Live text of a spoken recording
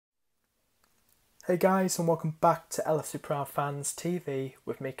Hey guys, and welcome back to LFC Proud Fans TV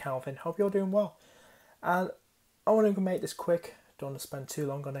with me, Calvin. Hope you're doing well. And I want to make this quick, don't want to spend too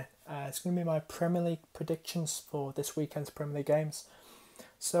long on it. It's going to be my Premier League predictions for this weekend's Premier League games.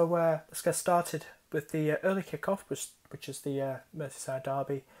 So let's get started with the early kickoff, which is the Merseyside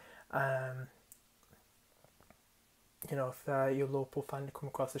derby. If you're a Liverpool fan, you come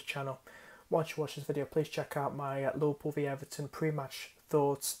across this channel, once you watch this video, please check out my Liverpool v Everton pre-match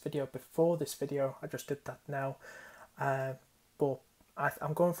thoughts video before this video. I just did that now. But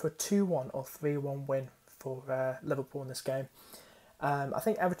I'm going for a 2-1 or 3-1 win for Liverpool in this game. I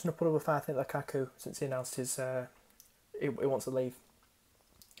think Everton will put up with I think Lukaku, since he announced he wants to leave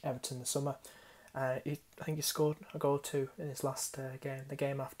Everton this summer. I think he scored a goal or two in his last game, the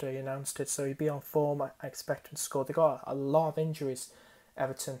game after he announced it, so he'd be on form. I expect him to score. They got a lot of injuries,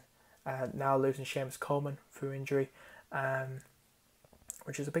 Everton, now losing Seamus Coleman through injury,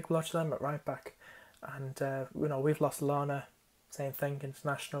 which is a big blow to them at right back. And we've lost Lana, same thing,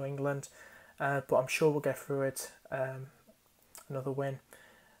 international England, but I'm sure we'll get through it. Another win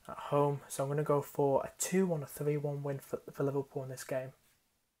at home, so I'm going to go for a 2-1 or 3-1 win for Liverpool in this game.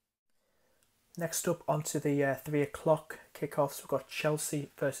 Next up, onto the 3 o'clock kickoffs, we've got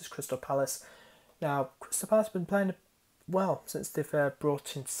Chelsea versus Crystal Palace. Now, Crystal Palace have been playing well since they've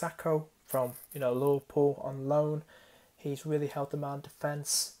brought in Sakho from Liverpool on loan. He's really held them on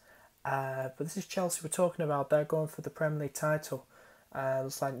defence. But this is Chelsea we're talking about. They're going for the Premier League title.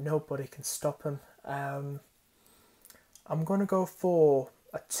 Looks like nobody can stop them. I'm going to go for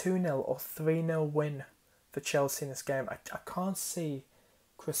a 2-0 or 3-0 win for Chelsea in this game. I can't see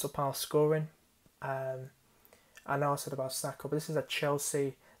Crystal Palace scoring. I know I said about Sakho, but this is a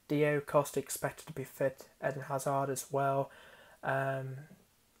Chelsea. Diego Costa expected to be fit. Eden Hazard as well.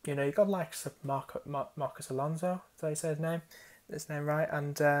 You got likes of Marcus Alonso. Did I say his name right?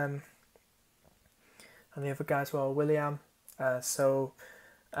 And the other guy as well, William. I'm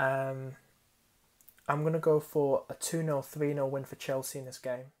going to go for a 2-0, 3-0 win for Chelsea in this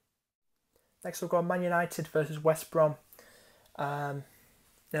game. Next, we've got Man United versus West Brom.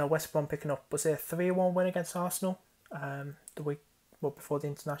 West Brom picking up, was it a 3-1 win against Arsenal the week before the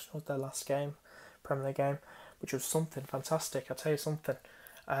internationals, their last game, Premier League game, which was something fantastic. I'll tell you something.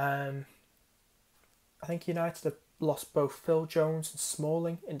 I think United have lost both Phil Jones and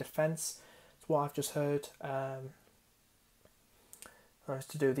Smalling in defence. That's what I've just heard. It's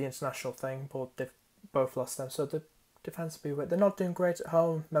to do with the international thing, but they've both lost them. So the defence will be with. They're not doing great at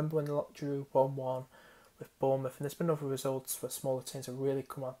home. Remember when they drew 1-1 with Bournemouth, and there's been other results where smaller teams have really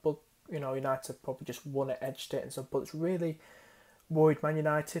come out. But United probably just won it, edged it, and so. But it's really worried Man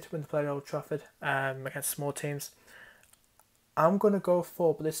United when they played at Old Trafford against small teams. I'm going to go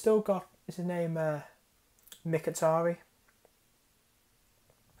for, but they've still got, is his name Mkhitaryan,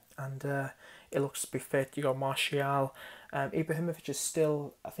 and it looks to be fit. You got Martial. Ibrahimovic is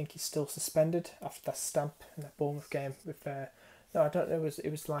still, I think he's still suspended after that stamp in that Bournemouth game. With no, I don't know.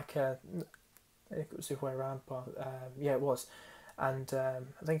 It was like I think it was the other way around, but yeah, it was. And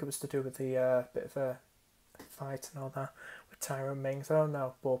I think it was to do with the bit of a fight and all that with Tyrone Mings. I don't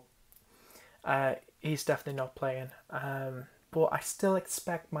know, but he's definitely not playing. But I still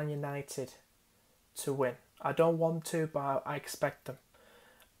expect Man United to win. I don't want to, but I expect them.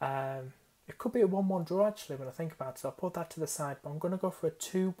 It could be a 1-1 draw actually when I think about it, so I'll put that to the side. But I'm going to go for a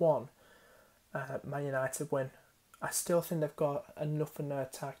 2-1 Man United win. I still think they've got enough in their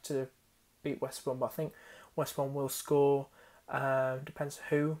attack to beat West Brom, but I think West Brom will score. Depends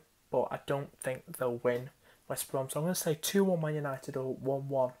who, but I don't think they'll win West Brom. So I'm going to say 2-1 Man United or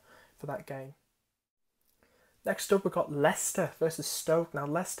 1-1 for that game. Next up, we've got Leicester versus Stoke. Now,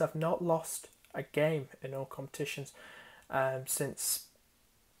 Leicester have not lost a game in all competitions since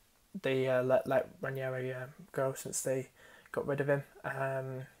they let Ranieri go, since they got rid of him.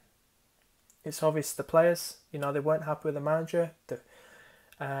 It's obvious the players, they weren't happy with the manager.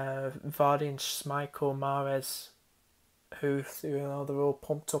 Vardy and Schmeichel, Mahrez, who they're all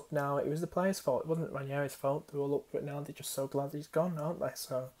pumped up now. It was the players' fault. It wasn't Ranieri's fault. They're all up for it now. They're just so glad he's gone, aren't they?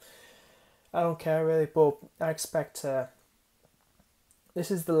 So I don't care really, but I expect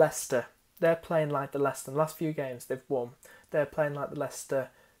this is the Leicester. They're playing like the Leicester. The last few games they've won. They're playing like the Leicester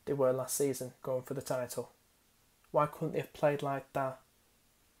they were last season, going for the title. Why couldn't they have played like that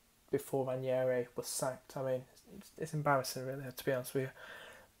before Ranieri was sacked? I mean, it's embarrassing really, to be honest with you.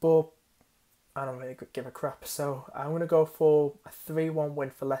 But I don't really give a crap. So I'm going to go for a 3-1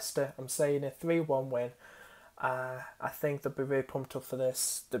 win for Leicester. I'm saying a 3-1 win. I think they'll be really pumped up for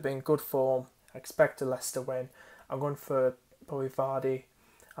this. They've been in good form. I expect a Leicester win. I'm going for probably Vardy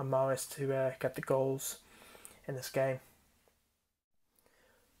and Mahrez to get the goals in this game.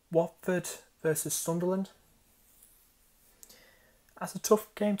 Watford versus Sunderland. That's a tough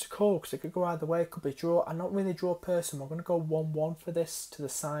game to call because it could go either way. It could be draw. I'm not really a draw person. I'm going to go 1-1 for this to the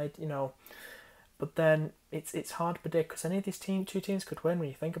side, But then it's hard to predict because any of these two teams could win when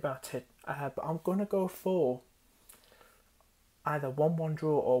you think about it. But I'm going to go for either 1-1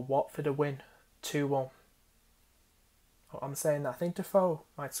 draw or Watford to win 2-1. I'm saying that I think Defoe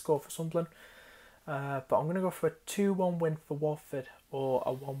might score for Sunderland. But I'm going to go for a 2-1 win for Watford or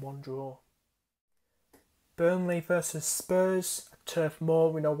a 1-1 draw. Burnley versus Spurs at Turf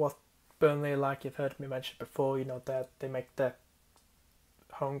Moor. We know what Burnley are like. You've heard me mention before. They make their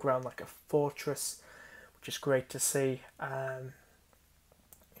home ground like a fortress, which is great to see.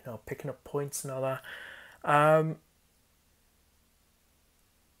 Picking up points and all that.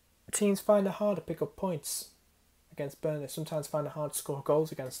 Teams find it hard to pick up points against Burnley. Sometimes find it hard to score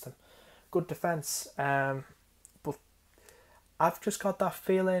goals against them. Good defence. But I've just got that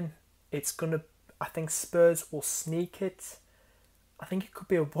feeling I think Spurs will sneak it. I think it could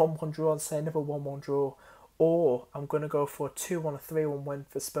be a 1-1 draw, I'd say another 1-1 draw. Or I'm going to go for a 2-1 or 3-1 win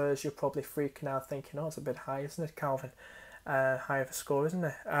for Spurs. You're probably freaking out thinking, it's a bit high, isn't it, Calvin? High of a score, isn't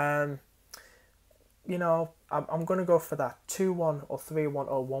it? I'm going to go for that 2-1 or 3-1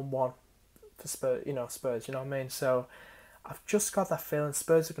 or 1-1 for Spurs, Spurs, you know what I mean? So I've just got that feeling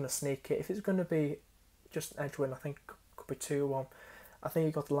Spurs are going to sneak it. If it's going to be just an edge win, I think it could be 2-1. I think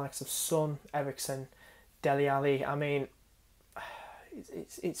you've got the likes of Son, Eriksen, Dele Alli. I mean,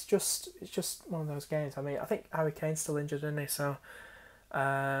 it's just one of those games. I mean, I think Harry Kane's still injured, isn't he? So,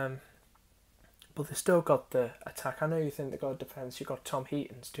 but they've still got the attack. I know you think they've got a defence. You've got Tom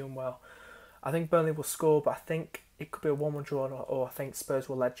Heaton's doing well. I think Burnley will score, but I think it could be a 1-1 draw, or I think Spurs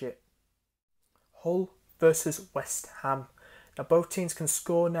will edge it. Hull versus West Ham. Now, both teams can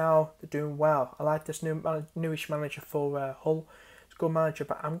score now. They're doing well. I like this newish manager for Hull. Good manager,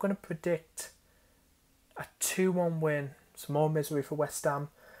 but I'm going to predict a 2-1 win. Some more misery for West Ham.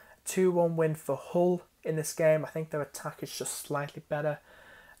 2-1 win for Hull in this game. I think their attack is just slightly better.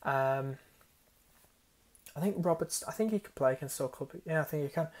 I think he could play against his old club. Yeah, I think he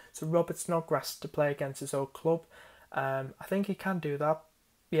can. So Robert Snodgrass to play against his old club. I think he can do that.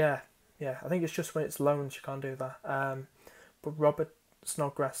 Yeah. I think it's just when it's loans you can't do that. But Robert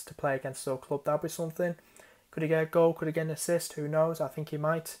Snodgrass to play against his old club, that'd be something. Could he get a goal? Could he get an assist? Who knows? I think he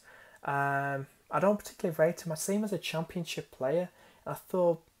might. I don't particularly rate him. I see him as a championship player. I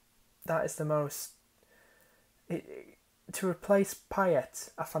thought that is the most... to replace Payet,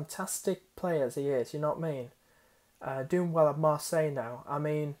 a fantastic player as he is, you know what I mean? Doing well at Marseille now. I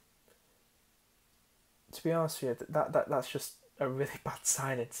mean, to be honest with you, that's just a really bad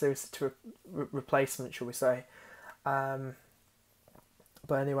signing. Seriously, to replacement, shall we say. But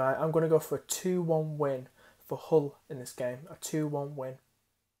anyway, I'm going to go for a 2-1 win for Hull in this game, a 2-1 win.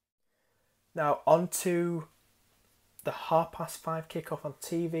 Now on to the 5:30 kickoff on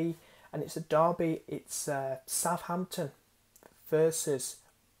TV, and it's a derby. It's Southampton versus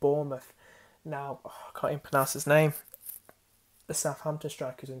Bournemouth. Now I can't even pronounce his name. The Southampton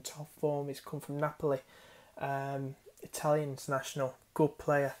striker's in top form. He's come from Napoli, Italian international, good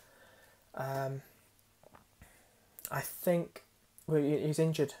player. I think. Well, he's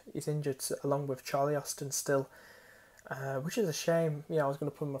injured. He's injured along with Charlie Austin still, which is a shame. I was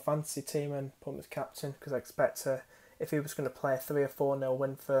going to put him in my fantasy team and put him as captain because I expect if he was going to play a 3 or 4-0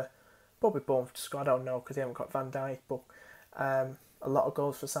 win for probably Bournemouth to score. I don't know because they haven't got Van Dijk, but a lot of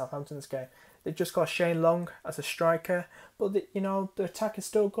goals for Southampton this game. They've just got Shane Long as a striker, but the attack is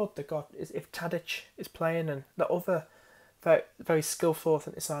still good. They got if Tadic is playing and the other very very skillful, I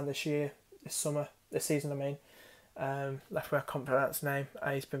think they signed this season. I mean. Left where I can't pronounce his name.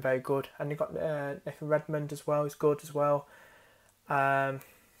 He's been very good, and you got Nathan Redmond as well. He's good as well. Got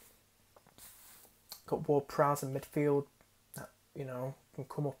Ward-Prowse in midfield. Can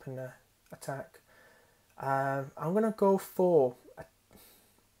come up in the attack. I'm gonna go for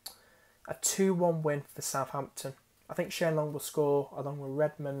a 2-1 win for Southampton. I think Shane Long will score along with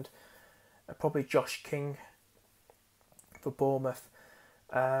Redmond, probably Josh King for Bournemouth.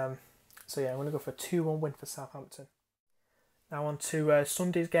 So yeah, I'm going to go for a 2-1 win for Southampton. Now on to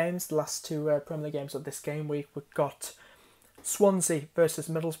Sunday's games, the last two Premier League games of this game week. We've got Swansea versus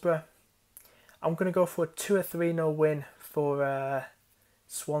Middlesbrough. I'm going to go for a 2 or 3-0 win for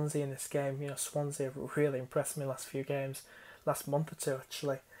Swansea in this game. Swansea have really impressed me last month or two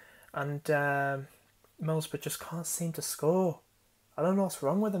actually. And Middlesbrough just can't seem to score. I don't know what's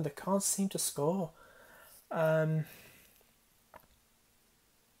wrong with them, they can't seem to score.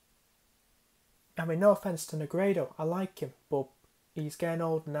 I mean, no offence to Negredo, I like him, but he's getting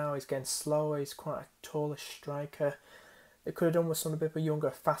old now, he's getting slower, he's quite a tallish striker. they could have done with something a bit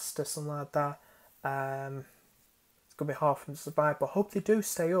younger, faster, something like that. It's going to be hard for them to survive, but I hope they do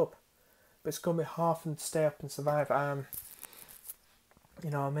stay up. But it's going to be hard for them to stay up and survive. You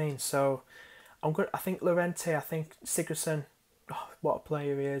know what I mean? So I'm good. I think Llorente, I think Sigurdsson, oh, what a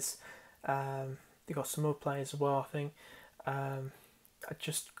player he is. They got some other players as well, I think. Are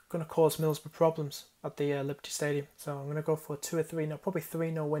just going to cause Middlesbrough problems at the Liberty Stadium. So I'm going to go for a 2 or 3, no, probably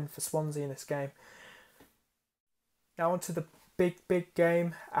 3-0 win for Swansea in this game. Now on to the big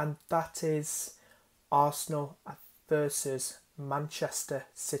game, and that is Arsenal versus Manchester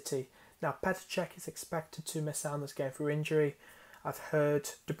City. Now Petr Cech is expected to miss out on this game through injury. I've heard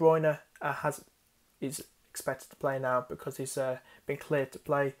De Bruyne is expected to play now because he's been cleared to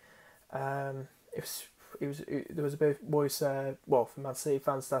play. There was a bit of voice, for Man City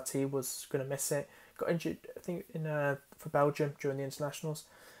fans, that he was going to miss it. Got injured, I think, for Belgium during the internationals,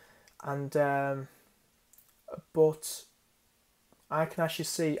 and but I can actually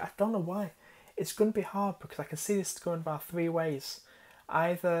see. I don't know why. It's going to be hard because I can see this going about 3 ways.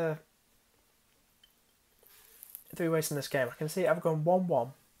 Either 3 ways in this game. I can see it either going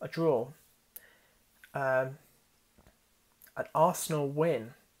 1-1, a draw, an Arsenal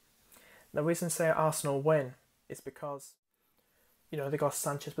win. The reason I say Arsenal win is because, you know, they got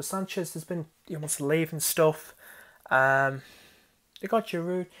Sanchez, but Sanchez has been, he wants to leave and stuff. They got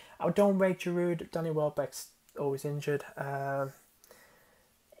Giroud. I don't rate Giroud. Danny Welbeck's always injured.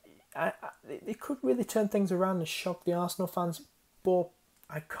 They could really turn things around and shock the Arsenal fans, but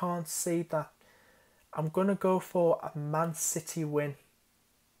I can't see that. I'm going to go for a Man City win.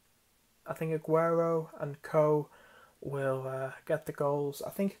 I think Aguero and co will get the goals. I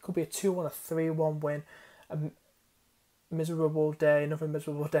think it could be a 2-1, a 3-1 win. Another miserable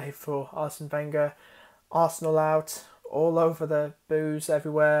day for Arsene Wenger. Arsenal out, all over the booze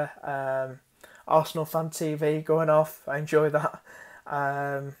everywhere. Arsenal fan TV going off. I enjoy that.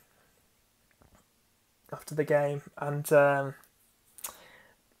 After the game, and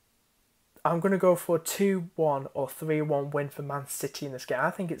I'm going to go for a 2-1 or 3-1 win for Man City in this game.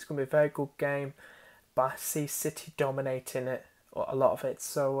 I think it's going to be a very good game, but I see City dominating it, or a lot of it.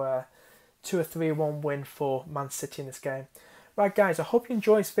 So 2 or 3-1 win for Man City in this game. Right, guys, I hope you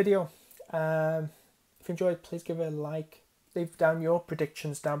enjoyed this video. If you enjoyed, please give it a like. Leave down your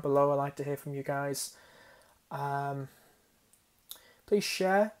predictions down below. I'd like to hear from you guys. Please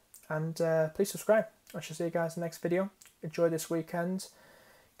share and please subscribe. I shall see you guys in the next video. Enjoy this weekend's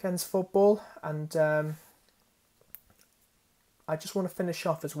football, and I just want to finish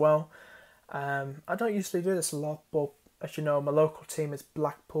off as well. I don't usually do this a lot, but as you know, my local team is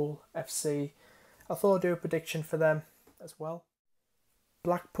Blackpool FC. I thought I'd do a prediction for them as well.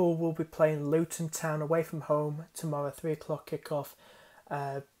 Blackpool will be playing Luton Town away from home tomorrow, 3 o'clock kickoff.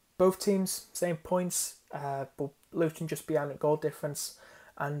 Both teams, same points, but Luton just behind a goal difference.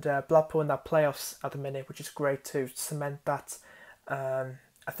 And Blackpool in their playoffs at the minute, which is great to cement that. I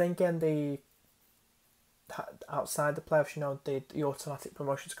think in outside the playoffs, you know, the automatic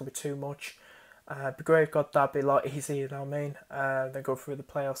promotions could be too much. It'd be great if got that, be a lot easier, you know what I mean? Then go through the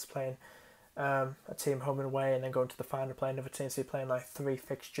playoffs playing a team home and away, and then going to the final playing another team. So you're playing like 3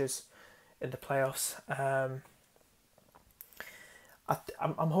 fixtures in the playoffs. I'm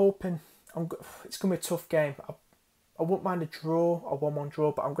hoping it's gonna be a tough game. I wouldn't mind a draw, a 1-1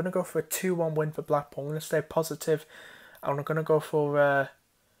 draw, but I'm gonna go for a 2-1 win for Blackpool. I'm gonna stay positive. I'm gonna go for a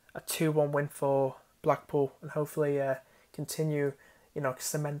 2-1 win for Blackpool, and hopefully continue, you know,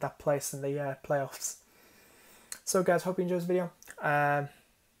 cement that place in the playoffs. So guys, hope you enjoyed this video. Bye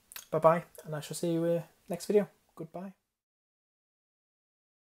bye, and I shall see you next video. Goodbye.